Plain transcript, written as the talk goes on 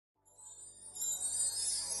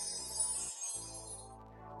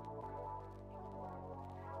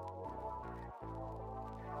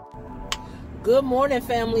Good morning,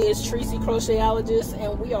 family. It's Tracy Crochetologist,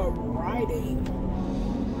 and we are riding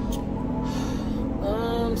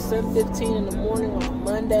 7:15 in the morning on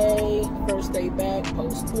Monday, first day back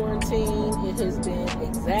post quarantine. It has been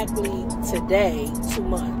exactly today 2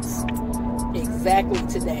 months. Exactly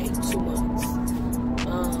today 2 months.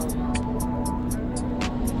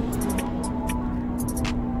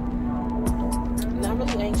 Not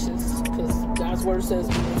really anxious because God's word says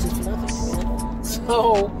be anxious for nothing, man.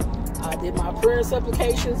 So I did my prayer and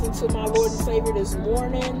supplications unto my Lord and Savior this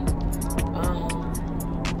morning.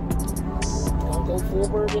 Gonna go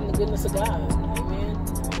forward in the goodness of God. Amen.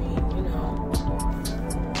 I mean,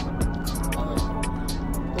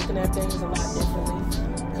 looking at things a lot differently.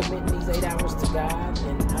 Committing these 8 hours to God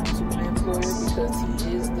and not to my employer because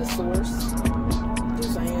He is the source.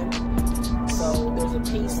 Just saying. So there's a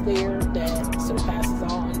peace there that surpasses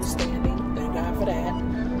all understanding. Thank God for that.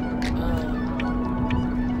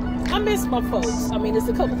 I miss my folks. I mean, there's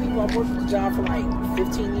a couple people I've worked with the job for like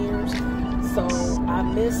 15 years. So I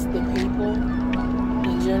miss the people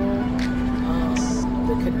in general.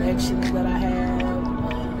 The connections that I have.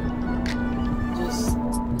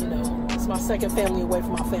 It's my second family away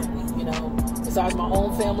from my family, Besides my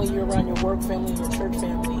own family, you're around your work family, your church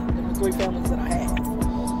family, and the 3 families that I have.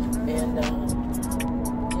 And,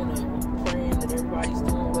 praying that everybody's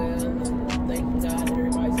doing well and thanking God that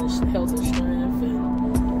everybody's in health and strength and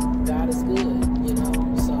God is good,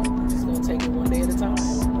 So it's going to take it one day at a time.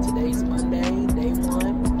 Today's Monday, day 1.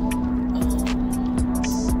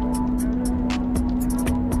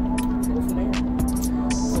 Go from there.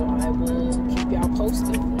 So I will keep y'all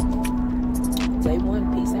posted. Day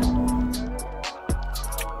 1, peace out.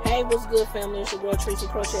 Hey, what's good, family? It's your girl Tracy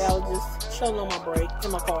Crochetologist, chilling on my break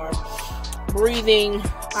in my car, breathing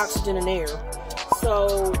oxygen and air.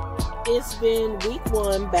 So it's been week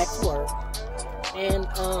 1 back to work, and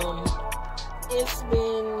it's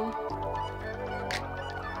been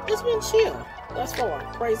chill thus far.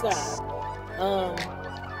 Praise God.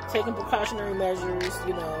 Taking precautionary measures,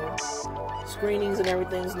 screenings and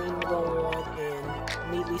everything's needing to go on, and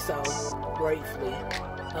neatly so, gratefully.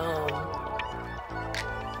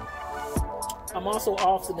 I'm also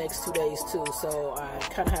off the next 2 days too, so I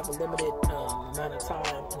kind of have a limited amount of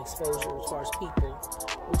time and exposure as far as people,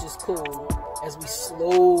 which is cool as we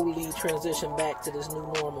slowly transition back to this new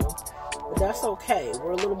normal. But that's okay.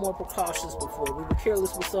 We're a little more precautious before. We were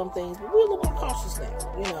careless with some things, but we're a little more cautious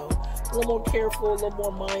now, a little more careful, a little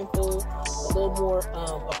more mindful, a little more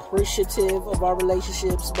appreciative of our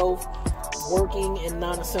relationships, both working and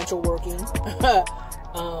non-essential working.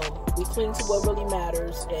 We cling to what really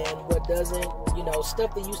matters and what doesn't.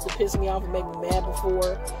 Stuff that used to piss me off and make me mad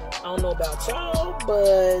before. I don't know about y'all,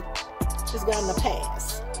 but it's gotten a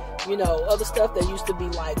pass. Other stuff that used to be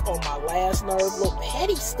like on my last nerve, little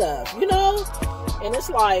petty stuff, And it's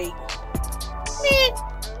like, man,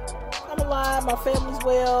 I'm alive, my family's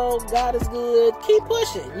well, God is good, keep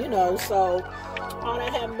pushing, So all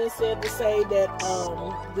that having been said to say that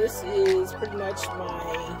this is pretty much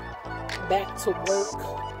my back to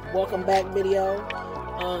work, welcome back video.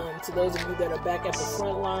 To those of you that are back at the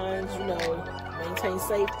front lines, maintain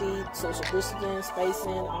safety, social distancing,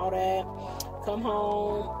 spacing, all that. Come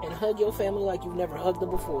home and hug your family like you've never hugged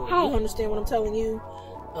them before. You understand what I'm telling you?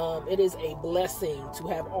 It is a blessing to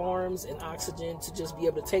have arms and oxygen to just be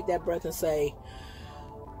able to take that breath and say,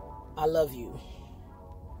 I love you.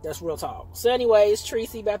 That's real talk. So anyways,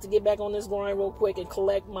 Tracy about to get back on this grind real quick and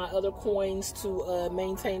collect my other coins to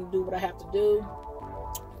maintain and do what I have to do.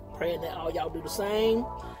 Praying that all y'all do the same.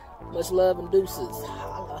 Much love and deuces.